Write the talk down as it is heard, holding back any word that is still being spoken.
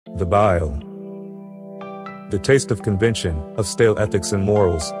The bile. The taste of convention, of stale ethics and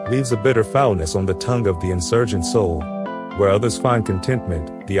morals, leaves a bitter foulness on the tongue of the insurgent soul. Where others find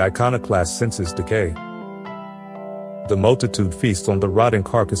contentment, the iconoclast senses decay. The multitude feasts on the rotting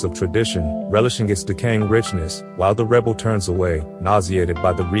carcass of tradition, relishing its decaying richness, while the rebel turns away, nauseated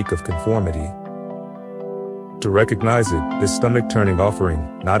by the reek of conformity. To recognize it, this stomach-turning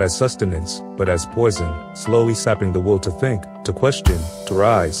offering, not as sustenance, but as poison, slowly sapping the will to think, to question, to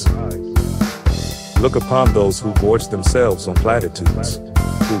rise. Look upon those who gorge themselves on platitudes,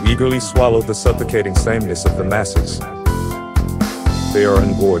 who eagerly swallow the suffocating sameness of the masses. They are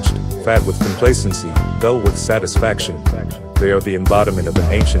engorged, fat with complacency, dull with satisfaction. They are the embodiment of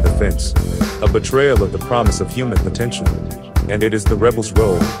an ancient offense, a betrayal of the promise of human potential. And it is the rebel's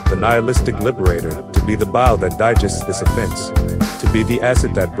role, the nihilistic liberator, to be the bile that digests this offense, to be the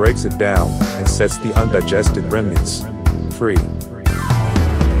acid that breaks it down and sets the undigested remnants free.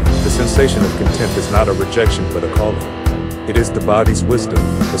 The sensation of contempt is not a rejection but a calling. It is the body's wisdom,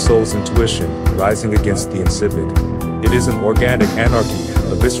 the soul's intuition, rising against the insipid. It is an organic anarchy,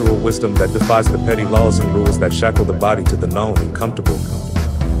 a visceral wisdom that defies the petty laws and rules that shackle the body to the known and comfortable.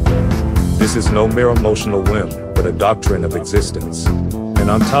 This is no mere emotional whim, but a doctrine of existence. An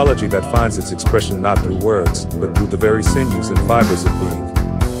ontology that finds its expression not through words, but through the very sinews and fibers of being.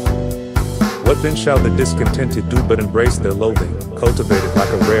 What then shall the discontented do but embrace their loathing, cultivate it like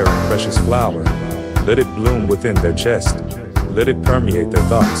a rare and precious flower? Let it bloom within their chest. Let it permeate their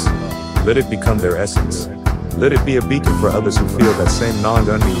thoughts. Let it become their essence. Let it be a beacon for others who feel that same gnawing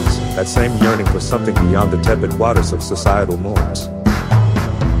unease, that same yearning for something beyond the tepid waters of societal norms.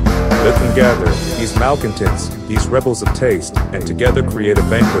 Let them gather, these malcontents, these rebels of taste, and together create a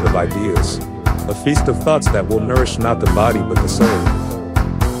banquet of ideas. A feast of thoughts that will nourish not the body but the soul.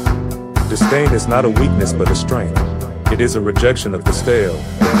 Disdain is not a weakness but a strength. It is a rejection of the stale,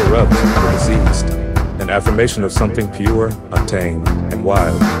 the corrupt, the diseased. An affirmation of something pure, untamed, and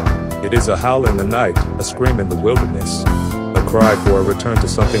wild. It is a howl in the night, a scream in the wilderness. A cry for a return to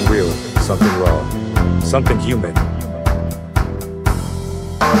something real, something raw, something human.